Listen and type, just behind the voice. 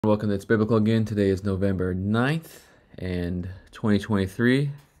Welcome to It's Biblical again. Today is November 9th and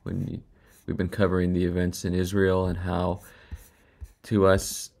 2023 we've been covering the events in Israel and how to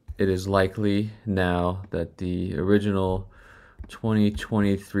us it is likely now that the original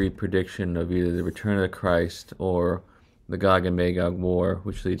 2023 prediction of either the return of the Christ or the Gog and Magog war,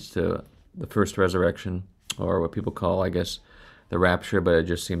 which leads to the first resurrection, or what people call, I guess, the rapture, but it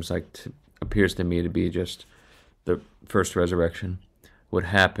just seems like appears to me to be just the first resurrection, would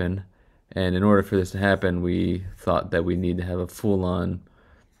happen. And in order for this to happen, we thought that we need to have a full-on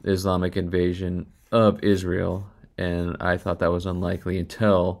Islamic invasion of Israel, and I thought that was unlikely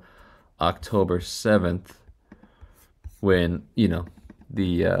until October 7th, when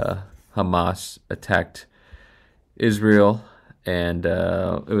the Hamas attacked Israel, and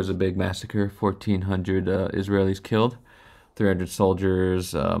it was a big massacre. 1,400 Israelis killed, 300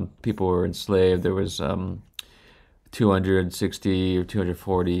 soldiers, people were enslaved. There was 260 or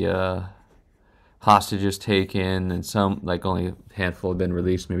 240 hostages taken, and some, like, only a handful have been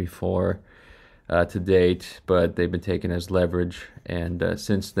released, maybe four to date, but they've been taken as leverage. And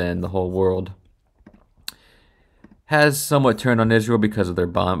since then, the whole world has somewhat turned on Israel because of their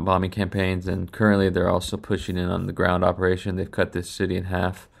bombing campaigns, and currently they're also pushing in on the ground operation. They've cut this city in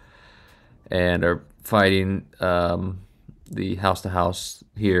half and are fighting the house-to-house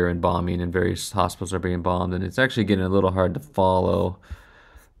here and bombing, and various hospitals are being bombed, and it's actually getting a little hard to follow.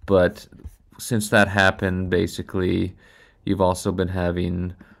 But since that happened, basically, you've also been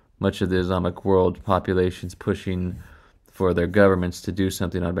having much of the Islamic world populations pushing for their governments to do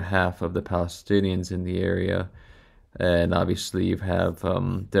something on behalf of the Palestinians in the area. And obviously you have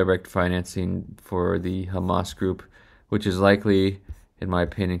direct financing for the Hamas group, which is likely, in my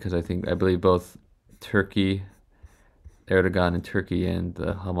opinion, because I believe both Erdogan in Turkey and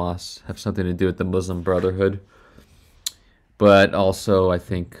Hamas have something to do with the Muslim Brotherhood. But also, I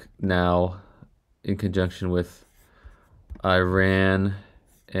think now, in conjunction with Iran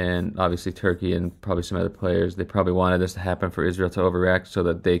and obviously Turkey and probably some other players, they probably wanted this to happen for Israel to overreact so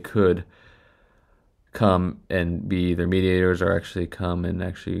that they could come and be either mediators or actually come and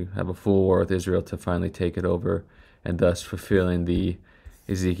actually have a full war with Israel to finally take it over, and thus fulfilling the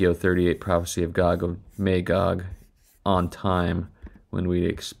Ezekiel 38 prophecy of Gog and Magog on time, when we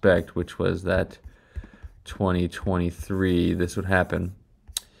expect, which was that 2023 this would happen.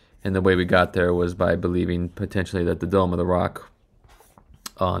 And the way we got there was by believing potentially that the Dome of the Rock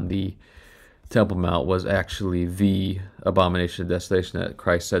on the Temple Mount was actually the abomination of desolation that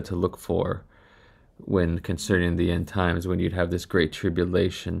Christ said to look for when concerning the end times, when you'd have this great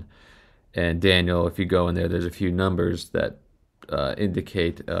tribulation. And Daniel, if you go in there, there's a few numbers that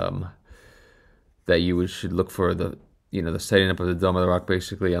indicate that you should look for the setting up of the Dome of the Rock,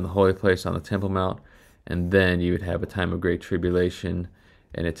 basically on the holy place, on the Temple Mount, and then you would have a time of great tribulation,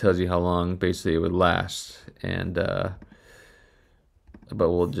 and it tells you how long basically it would last. And but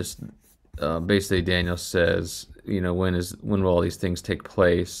we'll just basically, Daniel says, when will all these things take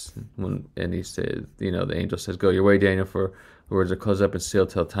place? And he says, the angel says, "Go your way, Daniel, for the words are closed up and sealed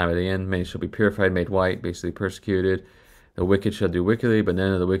till the time of the end. Many shall be purified, made white," basically persecuted. "The wicked shall do wickedly, but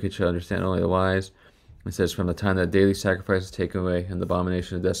none of the wicked shall understand, only the wise." It says, "From the time that daily sacrifice is taken away and the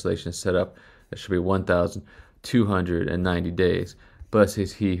abomination of desolation is set up, there shall be 1,290 days. Blessed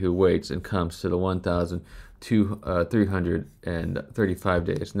is he who waits and comes to the 1,335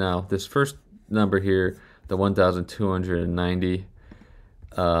 days." Now, this first number here, the 1,290,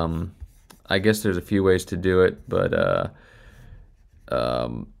 I guess there's a few ways to do it, but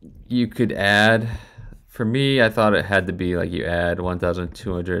you could add, for me, I thought it had to be like you add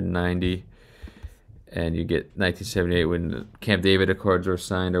 1,290, and you get 1978 when the Camp David Accords were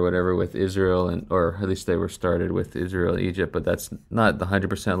signed or whatever with Israel, or at least they were started with Israel and Egypt, but that's not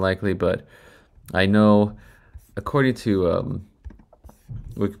 100% likely. But I know, according to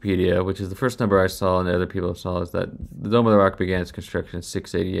Wikipedia, which is the first number I saw and the other people saw, is that the Dome of the Rock began its construction in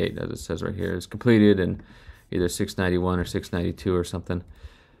 688, as it says right here. It's completed in either 691 or 692 or something.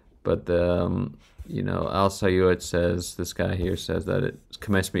 But Al Sayuit says, this guy here says that its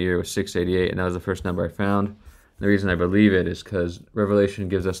commencement year was 688, and that was the first number I found. The reason I believe it is because Revelation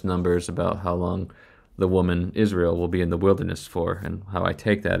gives us numbers about how long the woman Israel will be in the wilderness for, and how I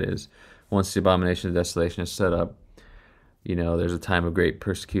take that is, once the abomination of desolation is set up, there's a time of great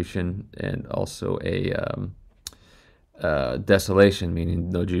persecution and also a desolation, meaning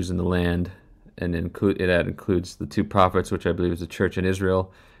no Jews in the land, and that includes the two prophets, which I believe is the church in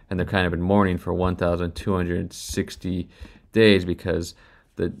Israel, and they're kind of in mourning for 1,260 days because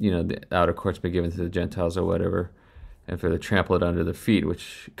the outer court's been given to the Gentiles or whatever, and for the trampled under the feet,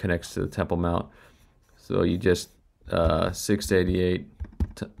 which connects to the Temple Mount. So you just 688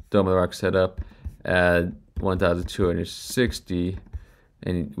 Dome of the Rock set up, add 1,260,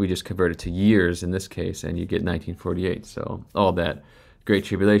 and we just convert it to years in this case, and you get 1948. So all that Great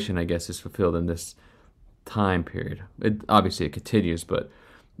Tribulation, I guess, is fulfilled in this time period. Obviously, it continues, but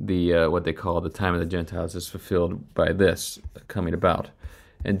the what they call the time of the Gentiles is fulfilled by this coming about.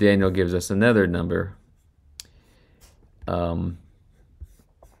 And Daniel gives us another number,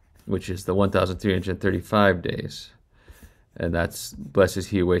 which is the 1,335 days. And that's, blessed is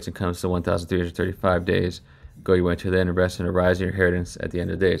he who waits and comes to 1,335 days. Go you enter then and rest and arise in your inheritance at the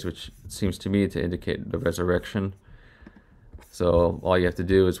end of days, which seems to me to indicate the resurrection. So all you have to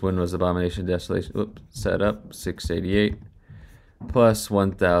do is, when was the abomination of desolation set up? 688 plus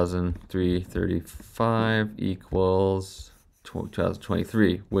 1,335 equals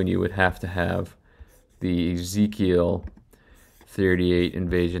 2023, when you would have to have the Ezekiel 38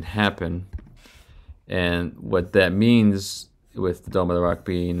 invasion happen. And what that means with the Dome of the Rock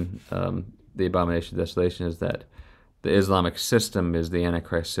being the abomination of desolation is that the Islamic system is the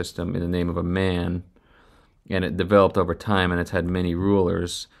Antichrist system in the name of a man, and it developed over time, and it's had many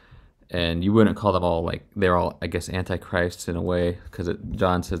rulers, and you wouldn't call them all, like, they're all, I guess, antichrists in a way, because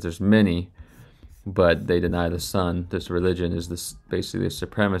John says there's many, but they deny the Son. This religion is this basically a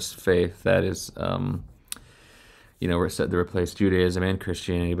supremacist faith that is we're set to replace Judaism and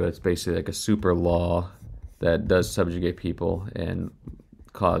Christianity, but it's basically like a super law that does subjugate people and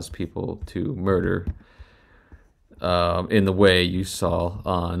cause people to murder in the way you saw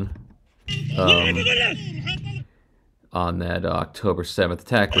on that October 7th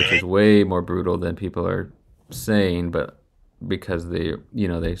attack, which is way more brutal than people are saying, but because they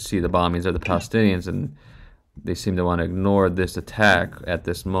see the bombings of the Palestinians, and they seem to want to ignore this attack at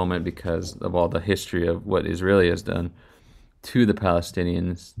this moment because of all the history of what Israel has done to the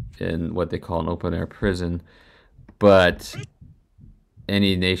Palestinians in what they call an open-air prison. But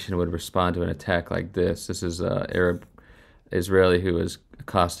any nation would respond to an attack like this. This is an Arab Israeli who was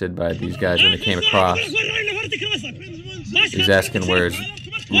accosted by these guys when they came across. He's asking where's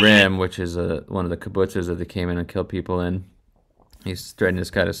Rim, which is one of the kibbutzes that they came in and killed people in. He's threatening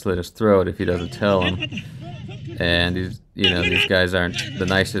this guy to slit his throat if he doesn't tell him. And these guys aren't the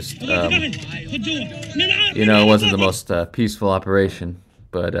nicest. It wasn't the most peaceful operation,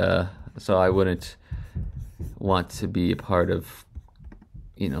 but so I wouldn't want to be a part of,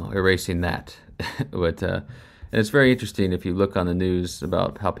 erasing that. But and it's very interesting if you look on the news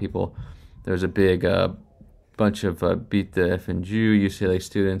about how people. There's a big bunch of beat the effing Jew UCLA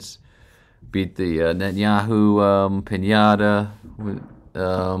students beat the Netanyahu pinata.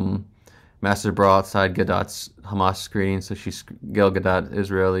 Master brought outside Gadot's Hamas screening. So Gal Gadot,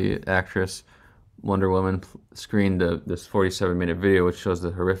 Israeli actress, Wonder Woman, screened this 47-minute video which shows the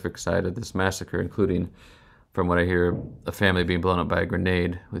horrific side of this massacre, including, from what I hear, a family being blown up by a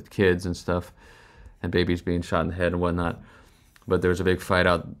grenade with kids and stuff, and babies being shot in the head and whatnot. But there was a big fight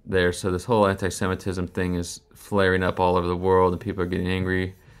out there. So this whole anti-Semitism thing is flaring up all over the world, and people are getting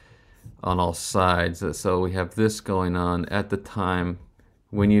angry on all sides. So we have this going on at the time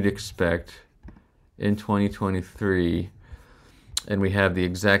when you'd expect in 2023, and we have the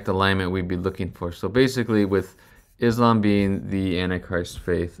exact alignment we'd be looking for. So basically, with Islam being the Antichrist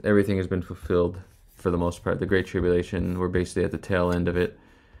faith, everything has been fulfilled for the most part. The Great Tribulation, we're basically at the tail end of it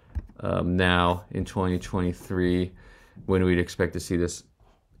now in 2023, when we'd expect to see this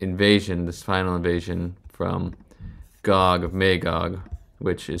invasion, this final invasion from Gog of Magog,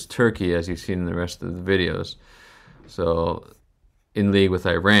 which is Turkey, as you've seen in the rest of the videos. So in league with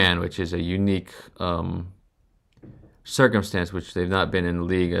Iran, which is a unique circumstance, which they've not been in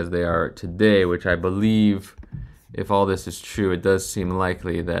league as they are today, which I believe, if all this is true, it does seem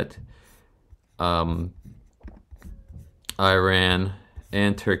likely that Iran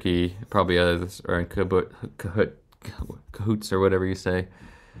and Turkey, probably others, are in cahoots or whatever you say,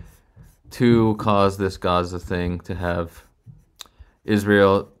 to cause this Gaza thing, to have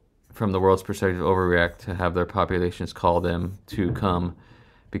Israel, from the world's perspective, overreact, to have their populations call them to come,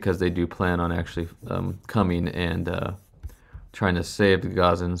 because they do plan on actually coming and trying to save the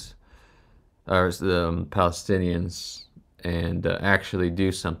Gazans, or the Palestinians, and actually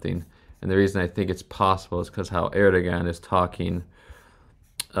do something. And the reason I think it's possible is because how Erdogan is talking.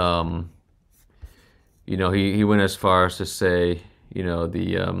 He went as far as to say,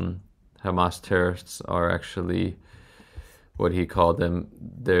 the Hamas terrorists are actually what he called them.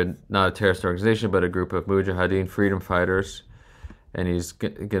 They're not a terrorist organization, but a group of Mujahideen freedom fighters. And he's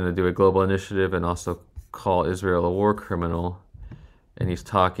going to do a global initiative and also call Israel a war criminal. And he's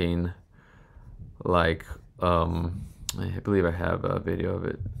talking like, I believe I have a video of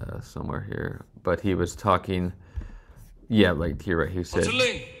it somewhere here. But he was talking, Yeah, like here, right? He said.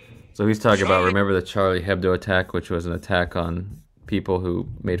 So he's talking about, remember the Charlie Hebdo attack, which was an attack on people who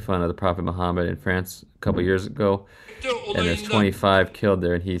made fun of the Prophet Muhammad in France a couple years ago, and there's 25 killed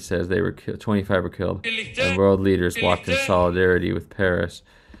there, and he says 25 were killed, and world leaders walked in solidarity with Paris,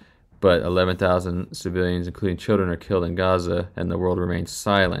 but 11,000 civilians, including children, are killed in Gaza, and the world remains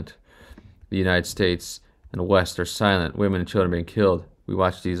silent. The United States and the West are silent. Women and children are being killed. We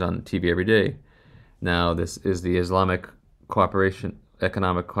watch these on TV every day. Now, this is the Islamic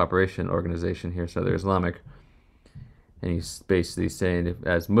Economic Cooperation Organization here, so they're Islamic. And he's basically saying,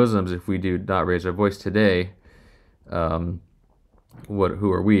 as Muslims, if we do not raise our voice today, who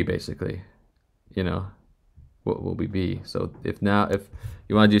are we, basically? You know, what will we be? So if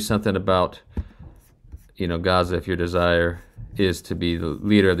you want to do something about, you know, Gaza, if your desire is to be the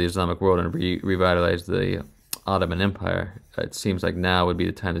leader of the Islamic world and revitalize the Ottoman Empire, it seems like now would be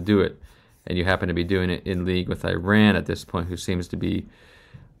the time to do it. And you happen to be doing it in league with Iran at this point, who seems to be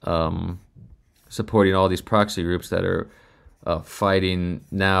supporting all these proxy groups that are fighting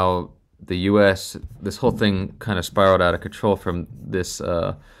now the U.S. This whole thing kind of spiraled out of control from this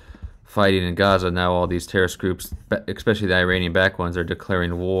fighting in Gaza. Now all these terrorist groups, especially the Iranian-backed ones, are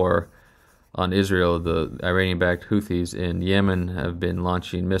declaring war on Israel. The Iranian-backed Houthis in Yemen have been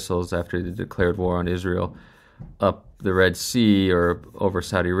launching missiles after they declared war on Israel up the Red Sea or over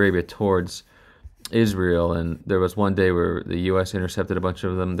Saudi Arabia towards Israel. And there was one day where the U.S. intercepted a bunch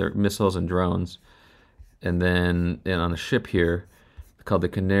of them, their missiles and drones, and then on a ship here called the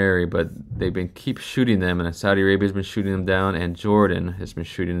Canary, but they've been keep shooting them, and Saudi Arabia's been shooting them down, and Jordan has been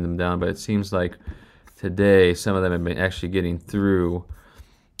shooting them down. But it seems like today some of them have been actually getting through.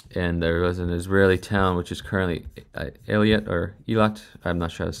 And there was an Israeli town, which is currently Eilat, I'm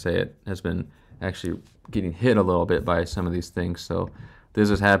not sure how to say it, has been actually getting hit a little bit by some of these things. So this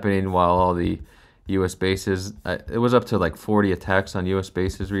is happening while all the U.S. bases, it was up to like 40 attacks on U.S.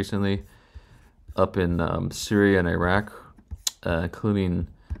 bases recently up in Syria and Iraq, including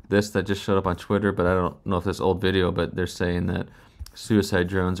this that just showed up on Twitter, but I don't know if this old video, but they're saying that suicide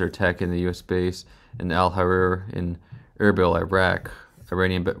drones are attacking the U.S. base in Al-Harir in Erbil, Iraq.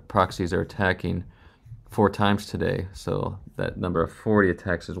 Iranian proxies are attacking 4 times today, so that number of 40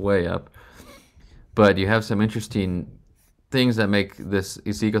 attacks is way up. But you have some interesting things that make this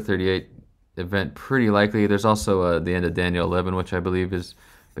Ezekiel 38 event pretty likely. There's also the end of Daniel 11, which I believe is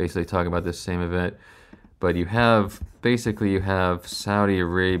basically talking about this same event. But you have Saudi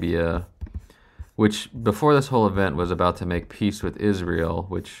Arabia, which before this whole event was about to make peace with Israel,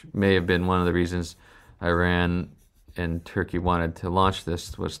 which may have been one of the reasons Iran and Turkey wanted to launch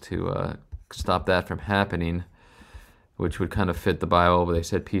this, was to stop that from happening, which would kind of fit the Bible. But they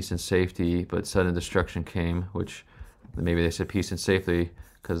said peace and safety, but sudden destruction came, which maybe they said peace and safety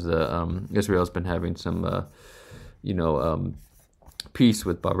because Israel's been having some, peace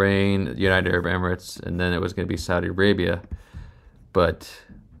with Bahrain, United Arab Emirates, and then it was going to be Saudi Arabia. But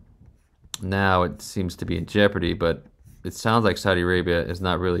now it seems to be in jeopardy. But it sounds like Saudi Arabia is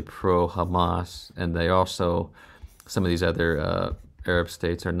not really pro-Hamas, and they also, some of these other Arab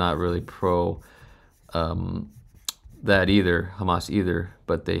states are not really pro that either, Hamas either,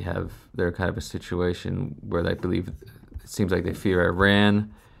 but they're kind of a situation where they believe, it seems like they fear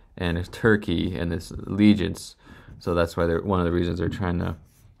Iran and it's Turkey and its allegiance. So that's why one of the reasons they're trying to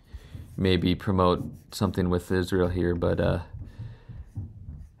maybe promote something with Israel here. But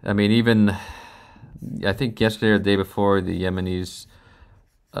I mean, even I think yesterday or the day before, the Yemenis,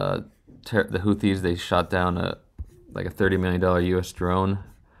 the Houthis, they shot down like a $30 million U.S. drone.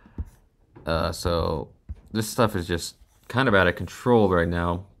 So this stuff is just kind of out of control right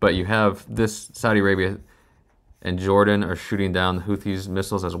now. But you have this Saudi Arabia and Jordan are shooting down the Houthis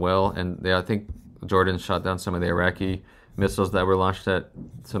missiles as well. And I think Jordan shot down some of the Iraqi missiles that were launched at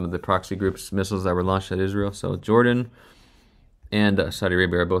some of the proxy groups' missiles that were launched at Israel. So Jordan and Saudi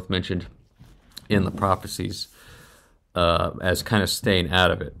Arabia are both mentioned in the prophecies as kind of staying out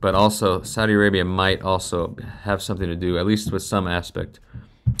of it. But also Saudi Arabia might also have something to do, at least with some aspect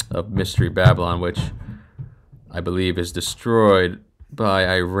of Mystery Babylon, which I believe is destroyed by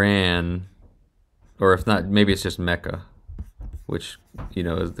Iran, or if not, maybe it's just Mecca, which,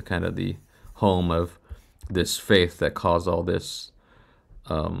 is the kind of the home of this faith that caused all this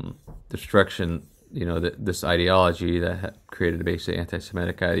destruction, this ideology that created a basically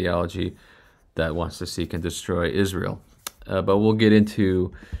anti-Semitic ideology that wants to seek and destroy Israel. But we'll get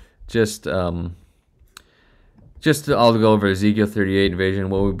into I'll go over Ezekiel 38 invasion,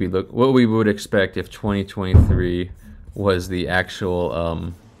 what we would expect if 2023 was the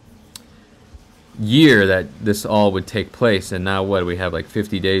actual year that this all would take place. And now what, we have like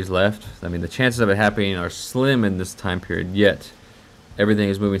 50 days left. I mean, the chances of it happening are slim in this time period, yet everything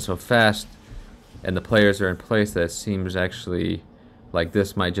is moving so fast and the players are in place that it seems actually like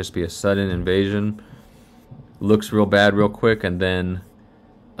this might just be a sudden invasion. Looks real bad real quick, and then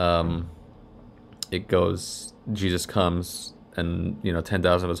it goes, Jesus comes, and 10,000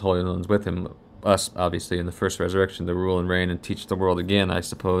 of his holy ones with him, us obviously in the first resurrection, to rule and reign and teach the world again, I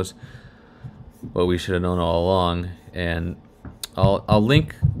suppose, what we should have known all along. And I'll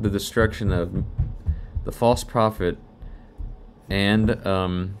link the destruction of the false prophet and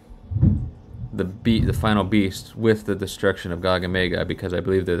the final beast with the destruction of Gog and Magog, because I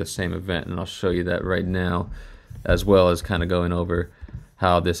believe they're the same event, and I'll show you that right now, as well as kind of going over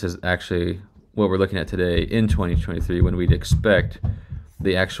how this is actually what we're looking at today in 2023, when we'd expect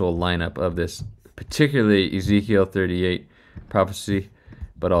the actual lineup of this, particularly Ezekiel 38 prophecy,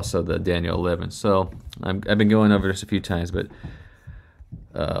 but also the Daniel 11. So I've been going over this a few times, but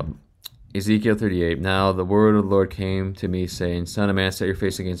Ezekiel 38, now the word of the Lord came to me, saying, Son of man, set your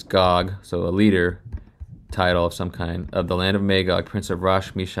face against Gog, so a leader, title of some kind, of the land of Magog, prince of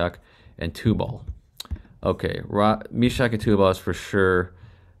Rosh, Meshach, and Tubal. Okay, Meshach and Tubal is for sure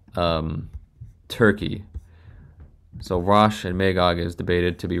Turkey. So Rosh and Magog is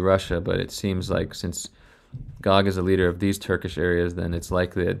debated to be Russia, but it seems like since Gog is a leader of these Turkish areas, then it's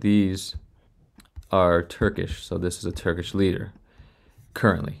likely that these are Turkish. So this is a Turkish leader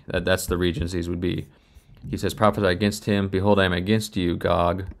currently. That's the regions these would be. He says, prophesy against him. Behold, I am against you,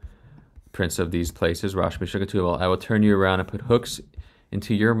 Gog, prince of these places, Rosh, Meshach, and Tubal. I will turn you around and put hooks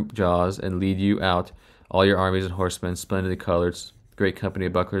into your jaws and lead you out, all your armies and horsemen, splendidly colored, great company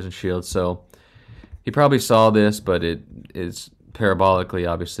of bucklers and shields. So he probably saw this, but it is parabolically,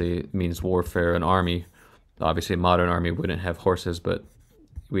 obviously, means warfare, an army. Obviously, a modern army wouldn't have horses, but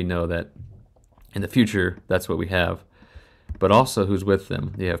we know that in the future, that's what we have. But also, who's with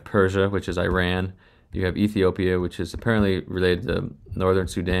them? You have Persia, which is Iran. You have Ethiopia, which is apparently related to northern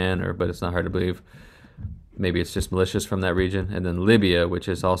Sudan, but it's not hard to believe. Maybe it's just militias from that region. And then Libya, which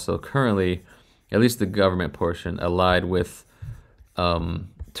is also currently, at least the government portion, allied with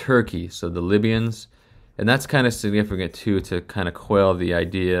Turkey. So the Libyans, and that's kind of significant too, to kind of quell the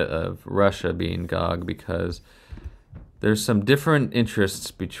idea of Russia being Gog, because there's some different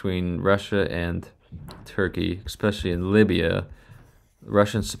interests between Russia and Turkey, especially in Libya.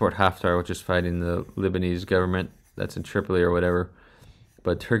 Russians support Haftar, which is fighting the Lebanese government that's in Tripoli or whatever,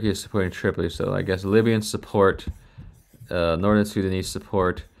 but Turkey is supporting Tripoli. So I guess Libyans support, Northern Sudanese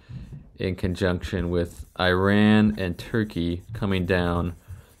support, in conjunction with Iran and Turkey coming down,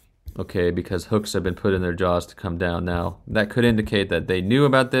 okay, because hooks have been put in their jaws to come down. Now, that could indicate that they knew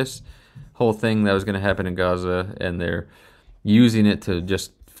about this whole thing that was going to happen in Gaza, and they're using it to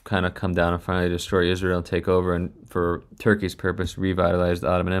just kind of come down and finally destroy Israel and take over, and for Turkey's purpose, revitalize the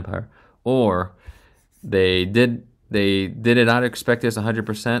Ottoman Empire. Or they did it not expect this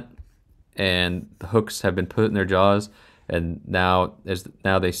 100%, and the hooks have been put in their jaws, and now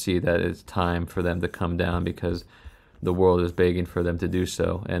they see that it's time for them to come down because the world is begging for them to do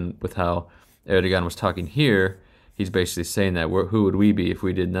so. And with how Erdogan was talking here, he's basically saying that who would we be if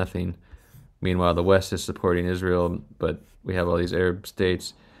we did nothing? Meanwhile, the West is supporting Israel, but we have all these Arab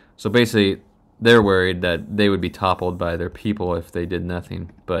states. So basically, they're worried that they would be toppled by their people if they did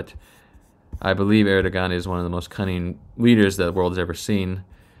nothing. But I believe Erdogan is one of the most cunning leaders that the world has ever seen,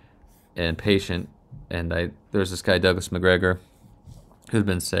 and patient. And there's this guy, Douglas McGregor, who's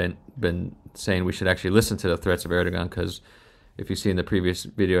been saying we should actually listen to the threats of Erdogan, because if you see in the previous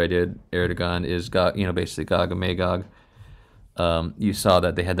video I did, Erdogan is basically Gog and Magog. You saw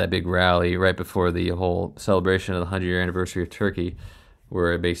that they had that big rally right before the whole celebration of the 100-year anniversary of Turkey,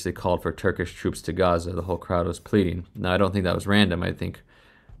 where it basically called for Turkish troops to Gaza. The whole crowd was pleading. Now, I don't think that was random. I think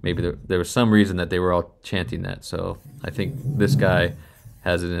maybe there was some reason that they were all chanting that. So I think this guy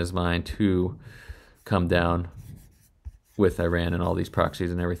has it in his mind to come down with Iran and all these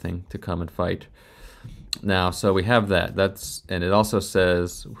proxies and everything to come and fight. Now, so we have that. And it also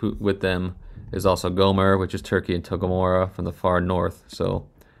says with them is also Gomer, which is Turkey, and Togomora from the far north. So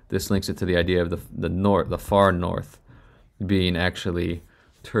this links it to the idea of the far north being actually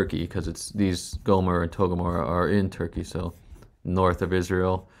Turkey, because these Gomer and Togomora are in Turkey, so north of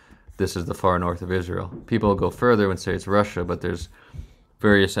Israel. This is the far north of Israel. People go further and say it's Russia, but there's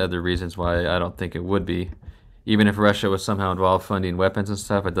various other reasons why I don't think it would be. Even if Russia was somehow involved funding weapons and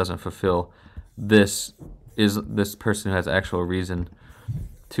stuff, it doesn't fulfill this person who has actual reason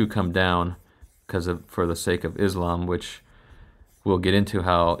to come down for the sake of Islam, which we'll get into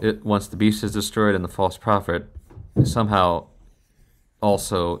how once the beast is destroyed and the false prophet somehow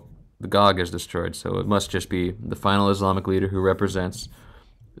also the Gog is destroyed. So it must just be the final Islamic leader who represents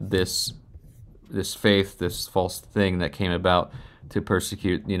this faith, this false thing that came about to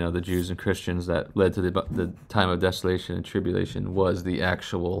persecute, the Jews and Christians, that led to the time of desolation and tribulation, was the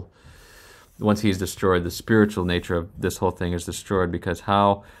actual. Once he's destroyed, the spiritual nature of this whole thing is destroyed, because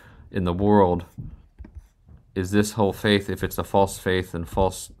how in the world is this whole faith, if it's a false faith and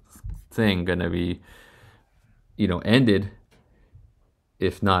false thing, going to be, ended?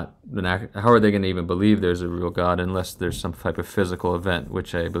 If not, then how are they going to even believe there's a real God unless there's some type of physical event,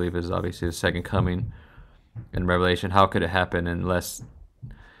 which I believe is obviously the second coming in Revelation? How could it happen unless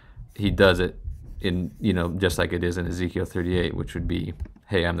he does it in, just like it is in Ezekiel 38, which would be,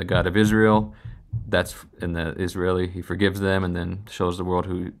 hey, I'm the God of Israel. That's in the Israeli. He forgives them and then shows the world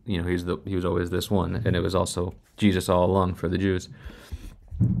who, he was always this one. And it was also Jesus all along for the Jews.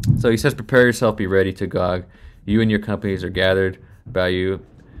 So he says, prepare yourself, be ready to Gog. You and your companies are gathered about you,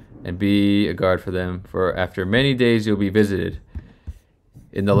 and be a guard for them. For after many days you'll be visited.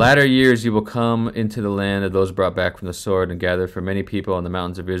 In the latter years you will come into the land of those brought back from the sword, and gather for many people on the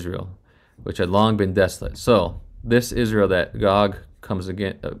mountains of Israel, which had long been desolate. So this Israel that Gog comes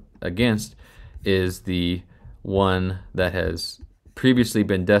against is the one that has previously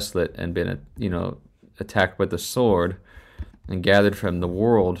been desolate and been, attacked with the sword and gathered from the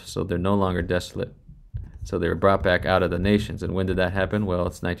world, so they're no longer desolate. So they were brought back out of the nations. And when did that happen? Well,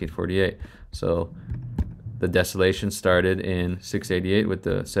 it's 1948. So the desolation started in 688 with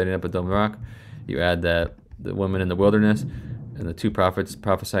the setting up of Dome Rock. You add that the woman in the wilderness and the two prophets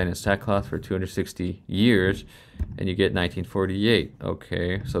prophesying in sackcloth for 260 years, and you get 1948.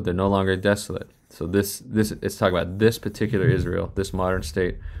 Okay, so they're no longer desolate. So this it's talking about this particular Israel, this modern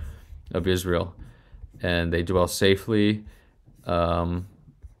state of Israel, and they dwell safely.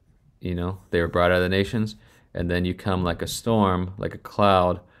 They were brought out of the nations, and then you come like a storm, like a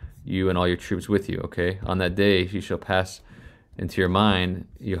cloud, you and all your troops with you, okay? On that day, you shall pass into your mind,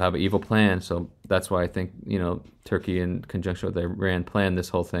 you have an evil plan. So that's why I think, Turkey, in conjunction with Iran, planned this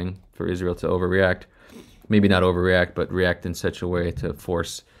whole thing for Israel to overreact. Maybe not overreact, but react in such a way to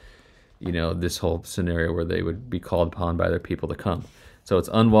force, this whole scenario where they would be called upon by their people to come. So it's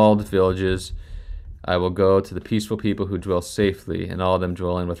unwalled villages. I will go to the peaceful people who dwell safely, and all of them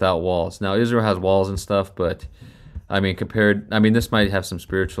dwelling without walls. Now, Israel has walls and stuff, but this might have some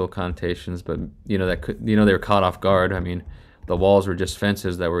spiritual connotations, but they were caught off guard. The walls were just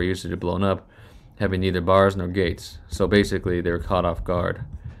fences that were usually blown up, having neither bars nor gates. So basically, they were caught off guard,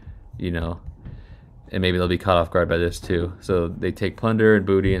 and maybe they'll be caught off guard by this too. So they take plunder and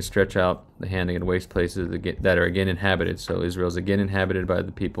booty and stretch out the hand and waste places that are again inhabited. So Israel's again inhabited by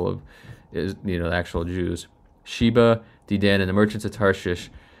the people of, the actual Jews. Sheba, Dedan, and the merchants of Tarshish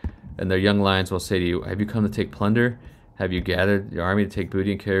and their young lions will say to you, have you come to take plunder? Have you gathered your army to take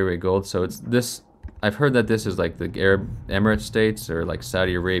booty and carry away gold? So it's this. I've heard that this is like the Arab Emirate states or like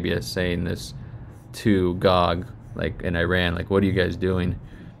Saudi Arabia saying this to Gog, like in Iran, like, what are you guys doing?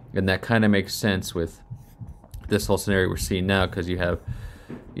 And that kind of makes sense with this whole scenario we're seeing now, because you have,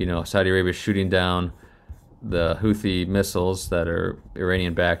 Saudi Arabia shooting down the Houthi missiles that are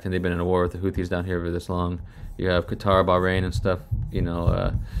Iranian-backed, and they've been in a war with the Houthis down here for this long. You have Qatar, Bahrain, and stuff,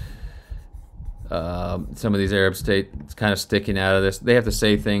 some of these Arab states kind of sticking out of this. They have to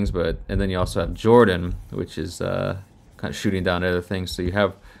say things, and then you also have Jordan, which is kind of shooting down other things. So you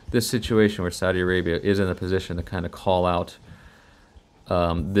have this situation where Saudi Arabia is in a position to kind of call out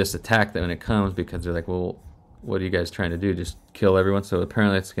this attack when it comes, because they're like, well, what are you guys trying to do? Just kill everyone? So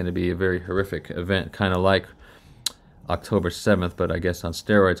apparently it's going to be a very horrific event, kind of like October 7th, but I guess on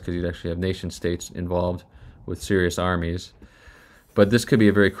steroids, because you'd actually have nation states involved with serious armies. But this could be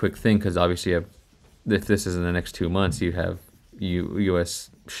a very quick thing, because obviously if this is in the next 2 months, you have U.S.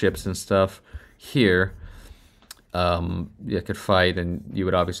 ships and stuff here. You could fight, and you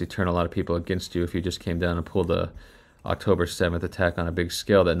would obviously turn a lot of people against you if you just came down and pulled a October 7th attack on a big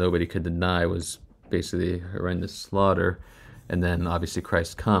scale that nobody could deny was basically horrendous slaughter. And then obviously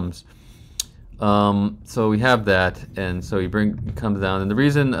Christ comes. So we have that, and so he comes down. And the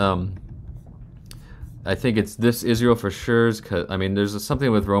reason I think it's this Israel for sure is because, there's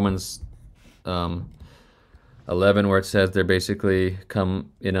something with Romans 11 where it says they're basically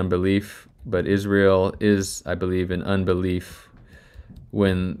come in unbelief, but Israel is, I believe, in unbelief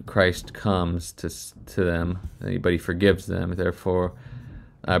when Christ comes to them, but he forgives them. Therefore,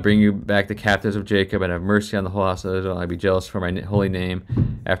 I bring you back the captives of Jacob, and have mercy on the whole house of Israel. I be jealous for my holy name,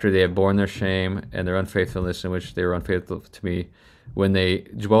 after they have borne their shame and their unfaithfulness, in which they were unfaithful to me. When they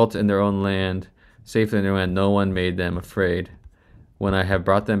dwelt in their own land, safely in their land, no one made them afraid. When I have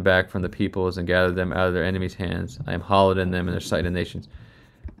brought them back from the peoples and gathered them out of their enemies' hands, I am hallowed in them in their sight of nations.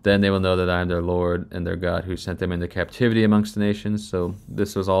 Then they will know that I am their Lord and their God, who sent them into captivity amongst the nations. So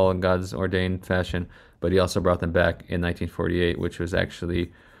this was all in God's ordained fashion. But he also brought them back in 1948, which was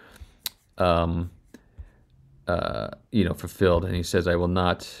actually, fulfilled. And he says, I will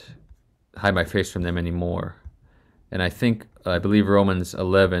not hide my face from them anymore. And I believe Romans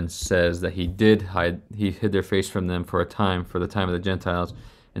 11 says that he hid their face from them for a time, for the time of the Gentiles,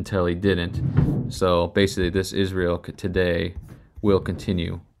 until he didn't. So basically, this Israel today will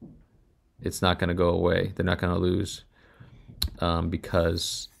continue. It's not going to go away. They're not going to lose,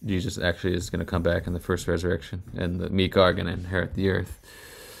 because Jesus actually is going to come back in the first resurrection, and the meek are going to inherit the earth.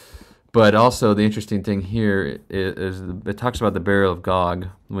 But also, the interesting thing here is it talks about the burial of Gog.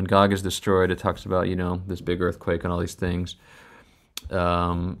 When Gog is destroyed, it talks about, this big earthquake and all these things.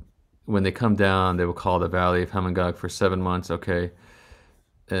 When they come down, they will call the valley of Hamon-Gog for 7 months. Okay,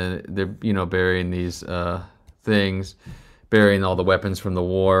 and they're burying these things, burying all the weapons from the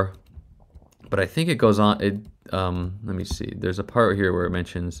war. But I think it goes on. Let me see. There's a part here where it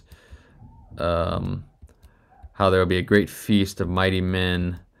mentions how there will be a great feast of mighty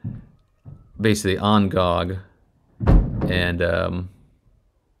men, basically on Gog, and let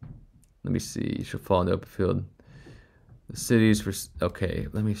me see. You shall fall in the open field. The cities for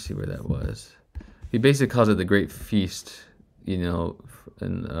let me see where that was. He basically calls it the Great Feast,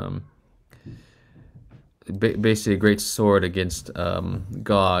 and basically a great sword against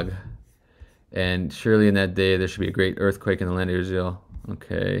Gog. And surely in that day there should be a great earthquake in the land of Israel.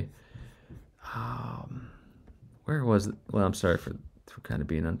 Okay. Where was it? Well, I'm sorry for kind of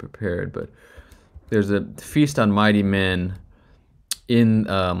being unprepared, but there's a feast on mighty men in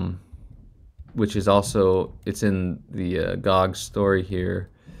which is also, it's in the Gog story here,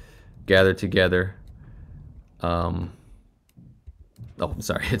 gathered together. It's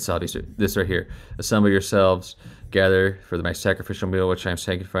obviously this right here. Assemble yourselves, gather for my sacrificial meal, which I am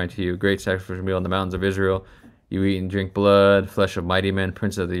sanctifying to you. Great sacrificial meal in the mountains of Israel. You eat and drink blood, flesh of mighty men,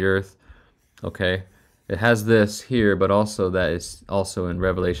 princes of the earth. Okay. It has this here, but also that is also in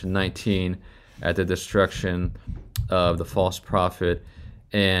Revelation 19 at the destruction of the false prophet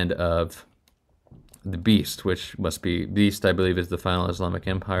and of the beast, which must be, beast I believe is the final Islamic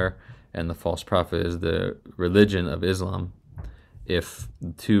empire, and the false prophet is the religion of Islam. If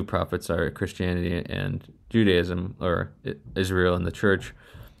the two prophets are Christianity and Judaism, or Israel and the church,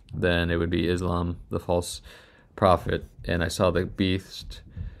 then it would be Islam, the false prophet. And I saw the beast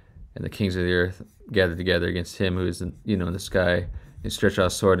and the kings of the earth gathered together against him who is in the sky. He stretched out a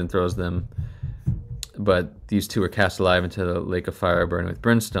sword and throws them. But these two are cast alive into the lake of fire burning with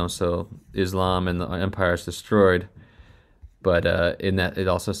brimstone. So Islam and the empire is destroyed. But in that, it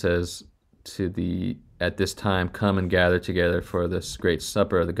also says at this time, come and gather together for this great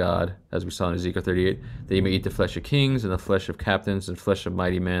supper of the God, as we saw in Ezekiel 38, that you may eat the flesh of kings and the flesh of captains and flesh of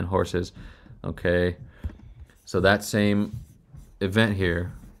mighty men, horses. Okay. So that same event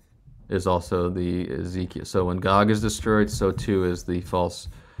here is also the Ezekiel. So when Gog is destroyed, so too is the false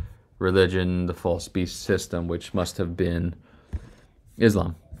religion, the false beast system, which must have been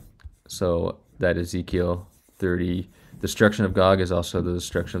Islam. So that Ezekiel 30, destruction of Gog is also the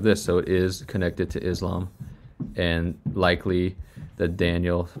destruction of this. So it is connected to Islam, and likely the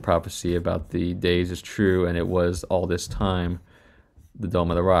Daniel prophecy about the days is true, and it was all this time the Dome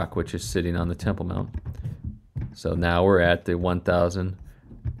of the Rock, which is sitting on the Temple Mount. So now we're at the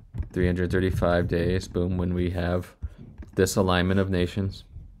 1,335 days, boom, when we have this alignment of nations.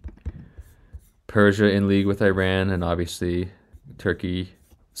 Persia in league with Iran, and obviously Turkey,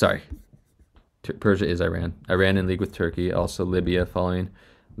 Persia is Iran. Iran in league with Turkey, also Libya following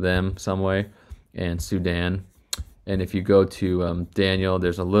them some way, and Sudan. And if you go to Daniel,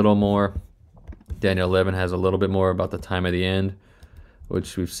 there's a little more. Daniel 11 has a little bit more about the time of the end,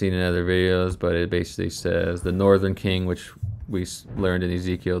 which we've seen in other videos, but it basically says the northern king, which we learned in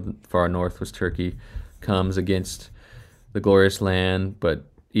Ezekiel, far north was Turkey, comes against the glorious land, but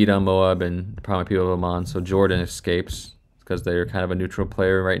Edom, Moab, and the prominent people of Ammon, so Jordan escapes because they're kind of a neutral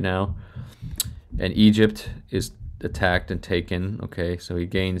player right now. And Egypt is attacked and taken. Okay, so he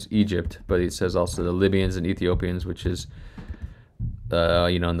gains Egypt, but it says also the Libyans and Ethiopians, which is,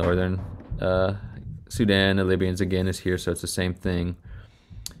 northern Sudan. The Libyans again is here, so it's the same thing.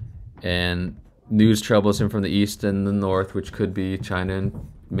 And news troubles him from the east and the north, which could be China and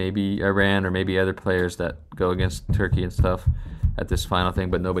maybe Iran or maybe other players that go against Turkey and stuff at this final thing,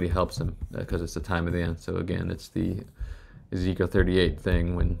 but nobody helps him because it's the time of the end. So again, it's the Ezekiel 38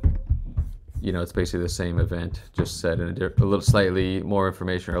 thing when, it's basically the same event, just said in a little slightly more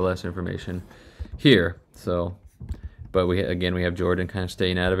information or less information here. So, but we have Jordan kind of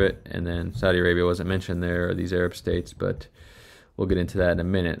staying out of it, and then Saudi Arabia wasn't mentioned there, or these Arab states, but we'll get into that in a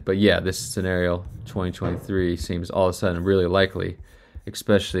minute. But yeah, this scenario, 2023, seems all of a sudden really likely,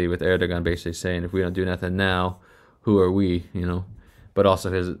 especially with Erdogan basically saying, if we don't do nothing now, who are we, you know? But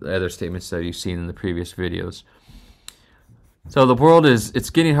also his other statements that you've seen in the previous videos. So the world it's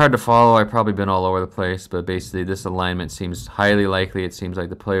getting hard to follow. I've probably been all over the place, but basically this alignment seems highly likely. It seems like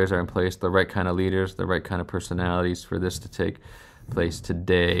the players are in place, the right kind of leaders, the right kind of personalities for this to take place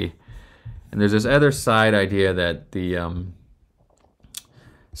today. And there's this other side idea that the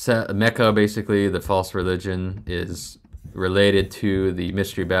Mecca, basically, the false religion, is related to the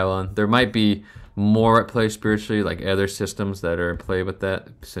Mystery Babylon. There might be more at play spiritually, like other systems that are in play with that,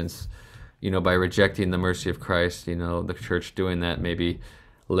 since, you know, by rejecting the mercy of Christ, you know, the church doing that maybe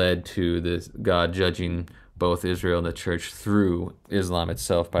led to this God judging both Israel and the church through Islam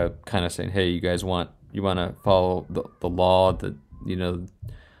itself by kind of saying, hey, you guys want to follow the law, the, you know,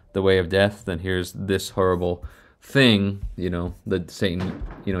 the way of death, then here's this horrible thing, you know, that Satan,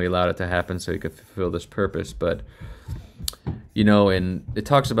 you know, he allowed it to happen so he could fulfill this purpose. But, you know, and it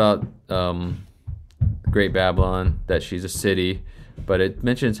talks about Great Babylon, that she's a city, but it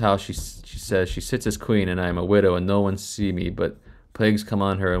mentions how she says she sits as queen, and I am a widow, and no one see me, but plagues come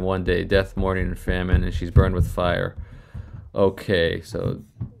on her in one day, death, mourning, and famine, and she's burned with fire. Okay, so,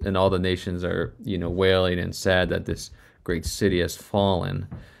 and all the nations are, you know, wailing and sad that this great city has fallen.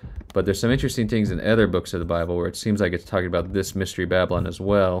 But there's some interesting things in other books of the Bible where it seems like it's talking about this mystery Babylon as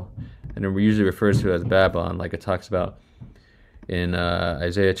well, and it usually refers to it as Babylon, like it talks about in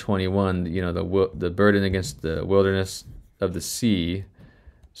Isaiah 21, you know, the burden against the wilderness of the sea.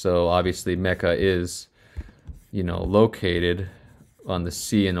 So obviously Mecca is, you know, located on the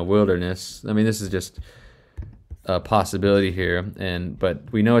sea in the wilderness. I mean, this is just a possibility here,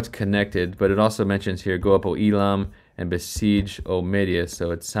 but we know it's connected. But it also mentions here, go up, O Elam, and besiege, O Media.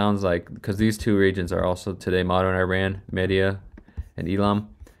 So it sounds like, because these two regions are also today modern Iran, Media and Elam.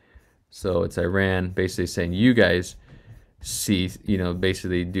 So it's Iran basically saying, you guys see, you know,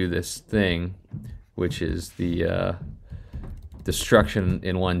 basically do this thing, which is the destruction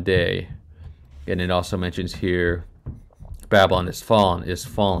in one day. And it also mentions here, Babylon is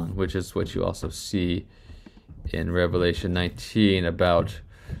fallen, which is what you also see in Revelation 19 about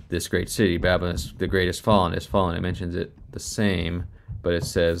this great city. Babylon is the greatest fallen, is fallen. It mentions it the same, but it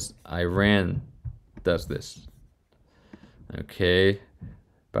says Iran does this. Okay,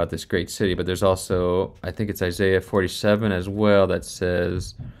 about this great city. But there's also, I think it's Isaiah 47 as well, that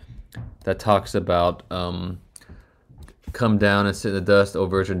says, that talks about come down and sit in the dust, O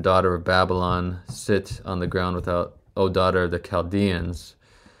virgin daughter of Babylon, sit on the ground without, O daughter of the Chaldeans,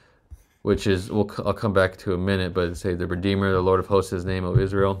 which is, I'll come back to a minute, but it say the Redeemer, the Lord of hosts, his name, O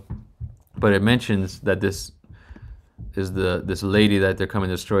Israel. But it mentions that this is this lady that they're coming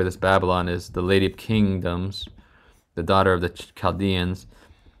to destroy, this Babylon, is the Lady of Kingdoms, the daughter of the Chaldeans.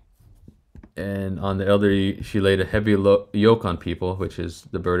 And on the elderly she laid a heavy yoke on people, which is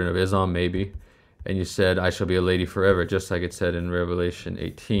the burden of Islam maybe. And you said, I shall be a lady forever, just like it said in Revelation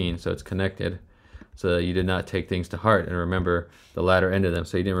 18. So it's connected. So that you did not take things to heart and remember the latter end of them.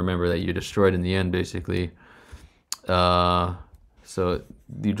 So you didn't remember that you destroyed in the end, basically. So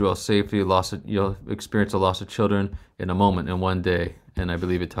you dwell safely, you'll experience the loss of children in a moment, in one day. And I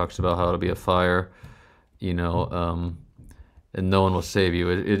believe it talks about how it'll be a fire, you know, and no one will save you.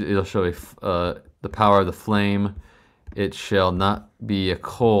 It'll show the power of the flame. It shall not be a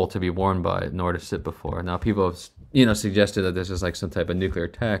coal to be worn by, nor to sit before. Now, people have, you know, suggested that this is like some type of nuclear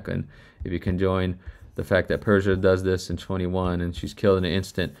attack, and if you can join the fact that Persia does this in 21 and she's killed in an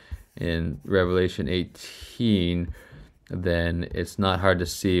instant in Revelation 18, then it's not hard to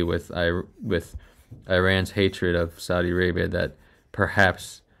see with Iran's hatred of Saudi Arabia that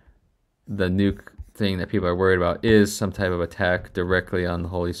perhaps the nuke thing that people are worried about is some type of attack directly on the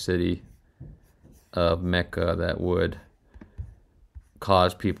holy city of Mecca that would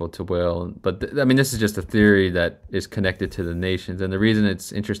cause people to wail. But I mean, this is just a theory that is connected to the nations, and the reason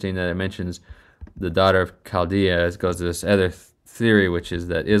it's interesting that it mentions the daughter of Chaldea goes to this other theory, which is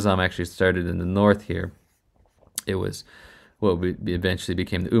that Islam actually started in the north here. It was what eventually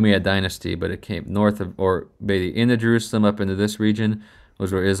became the Umayyad dynasty, but it came north of, or maybe into Jerusalem up into this region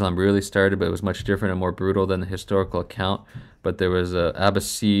was where Islam really started, but it was much different and more brutal than the historical account. But there was a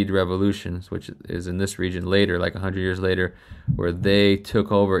Abbasid revolution, which is in this region later, like 100 years later, where they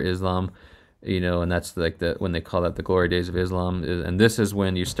took over Islam, you know, and that's like when they call that the glory days of Islam. And this is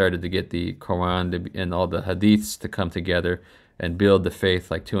when you started to get the Quran and all the hadiths to come together and build the faith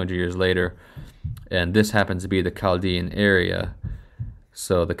like 200 years later. And this happens to be the Chaldean area.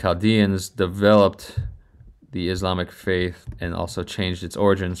 So the Chaldeans developed the Islamic faith and also changed its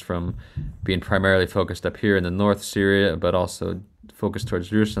origins from being primarily focused up here in the north Syria, but also focused towards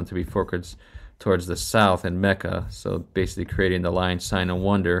Jerusalem to be focused towards the south and Mecca. So basically creating the lion, sign, and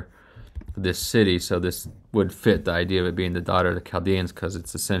wonder of this city. So this would fit the idea of it being the daughter of the Chaldeans, because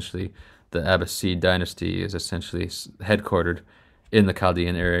it's essentially the Abbasid dynasty is essentially headquartered in the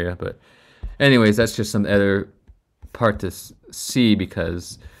Chaldean area. But anyways, that's just some other part to see,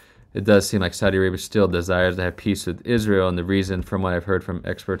 because it does seem like Saudi Arabia still desires to have peace with Israel, and the reason, from what I've heard from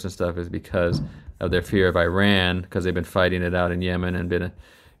experts and stuff, is because of their fear of Iran, because they've been fighting it out in Yemen and been,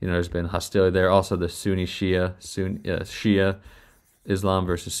 there's been hostility there. Also, the Shia Islam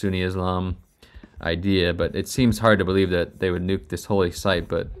versus Sunni Islam idea, but it seems hard to believe that they would nuke this holy site.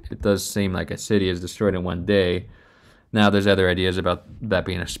 But it does seem like a city is destroyed in one day. Now, there's other ideas about that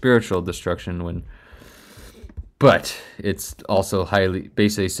being a spiritual destruction, but it's also highly,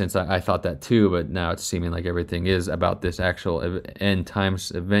 basically, since I thought that too, but now it's seeming like everything is about this actual end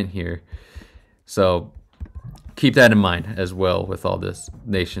times event here. So keep that in mind as well with all this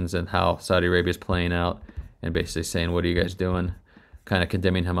nations and how Saudi Arabia is playing out and basically saying, what are you guys doing? Kind of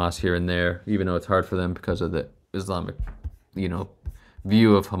condemning Hamas here and there, even though it's hard for them because of the Islamic,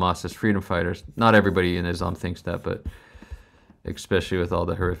 view of Hamas as freedom fighters. Not everybody in Islam thinks that, but especially with all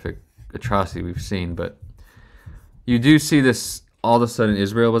the horrific atrocity we've seen. But you do see this, all of a sudden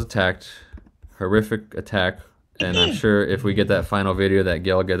Israel was attacked, horrific attack, and I'm sure if we get that final video that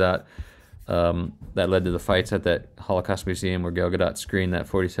Gog and Magog, that led to the fights at that Holocaust Museum where Gog and Magog screened that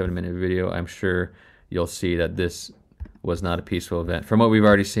 47-minute video, I'm sure you'll see that this was not a peaceful event. From what we've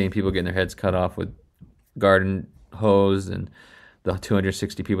already seen, people getting their heads cut off with garden hose, and the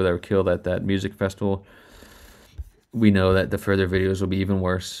 260 people that were killed at that music festival, we know that the further videos will be even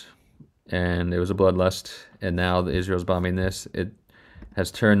worse. And it was a bloodlust, and now Israel's bombing this. It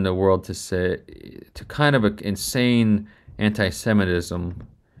has turned the world to kind of an insane anti-Semitism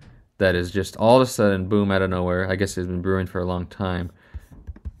that is just all of a sudden, boom, out of nowhere. I guess it's been brewing for a long time.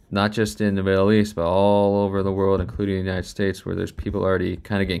 Not just in the Middle East, but all over the world, including the United States, where there's people already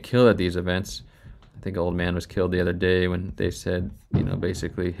kind of getting killed at these events. I think an old man was killed the other day when they said,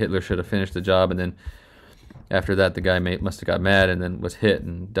 basically Hitler should have finished the job, and then after that, the guy must have got mad and then was hit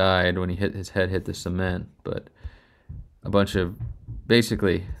and died when his head hit the cement. But a bunch of,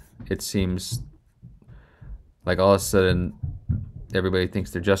 basically, it seems like all of a sudden everybody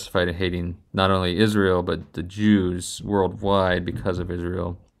thinks they're justified in hating not only Israel, but the Jews worldwide because of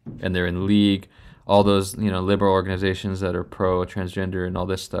Israel. And they're in league. All those, liberal organizations that are pro-transgender and all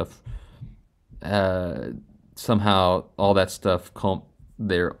this stuff, somehow all that stuff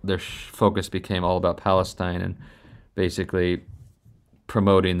their focus became all about Palestine and basically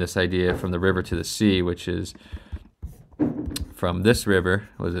promoting this idea from the river to the sea, which is from this river.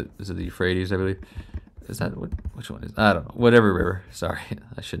 Is it the Euphrates, I believe? Is that which one is? I don't know. Whatever river. Sorry,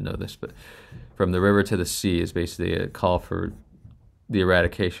 I should know this, but from the river to the sea is basically a call for the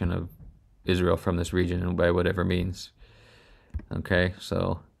eradication of Israel from this region, and by whatever means. Okay,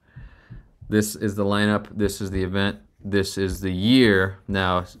 so this is the lineup. This is the event. This is the year.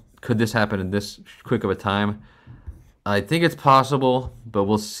 Now, could this happen in this quick of a time? I think it's possible, but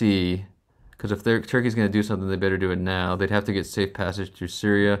we'll see. Because if Turkey's going to do something, they better do it now. They'd have to get safe passage through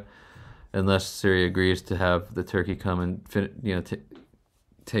Syria, unless Syria agrees to have the Turkey come and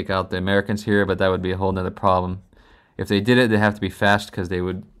take out the Americans here. But that would be a whole nother problem. If they did it, they'd have to be fast, because they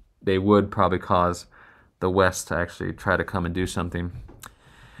would probably cause the West to actually try to come and do something.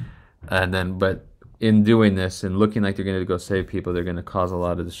 And then, but in doing this and looking like they're going to go save people, they're going to cause a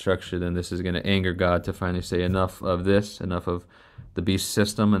lot of destruction, and this is going to anger God to finally say, enough of this, enough of the beast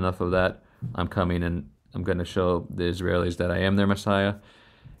system, enough of that. I'm coming, and I'm going to show the Israelis that I am their Messiah.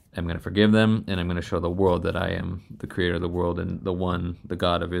 I'm going to forgive them, and I'm going to show the world that I am the creator of the world and the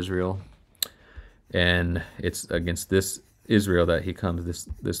God of Israel. And it's against this Israel that he comes,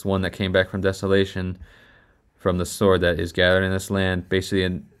 this one that came back from desolation, from the sword that is gathered in this land, basically,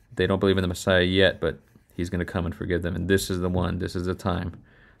 and they don't believe in the Messiah yet, but he's going to come and forgive them. And this is the one. This is the time.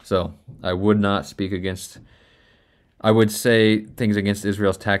 So I would not speak against, I would say things against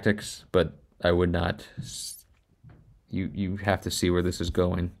Israel's tactics, but I would not. You have to see where this is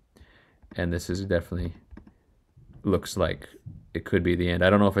going. And this is definitely looks like it could be the end. I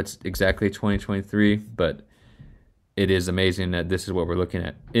don't know if it's exactly 2023, but it is amazing that this is what we're looking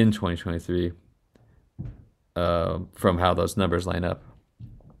at in 2023 from how those numbers line up.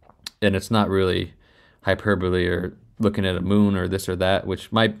 And it's not really hyperbole or looking at a moon or this or that,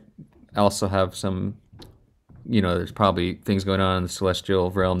 which might also have some, there's probably things going on in the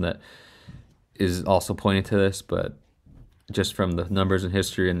celestial realm that is also pointing to this, but just from the numbers and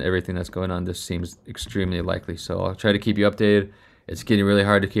history and everything that's going on, this seems extremely likely. So I'll try to keep you updated. It's getting really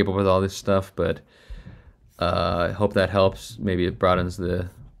hard to keep up with all this stuff, but I hope that helps. Maybe it broadens the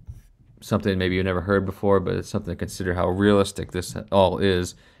something maybe you never heard before, but it's something to consider how realistic this all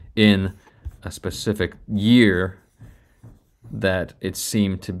is in a specific year that it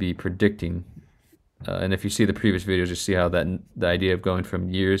seemed to be predicting. And if you see the previous videos, you see how that the idea of going from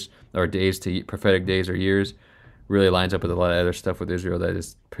years or days to prophetic days or years really lines up with a lot of other stuff with Israel that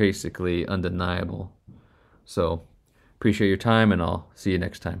is basically undeniable. So appreciate your time, and I'll see you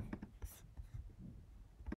next time.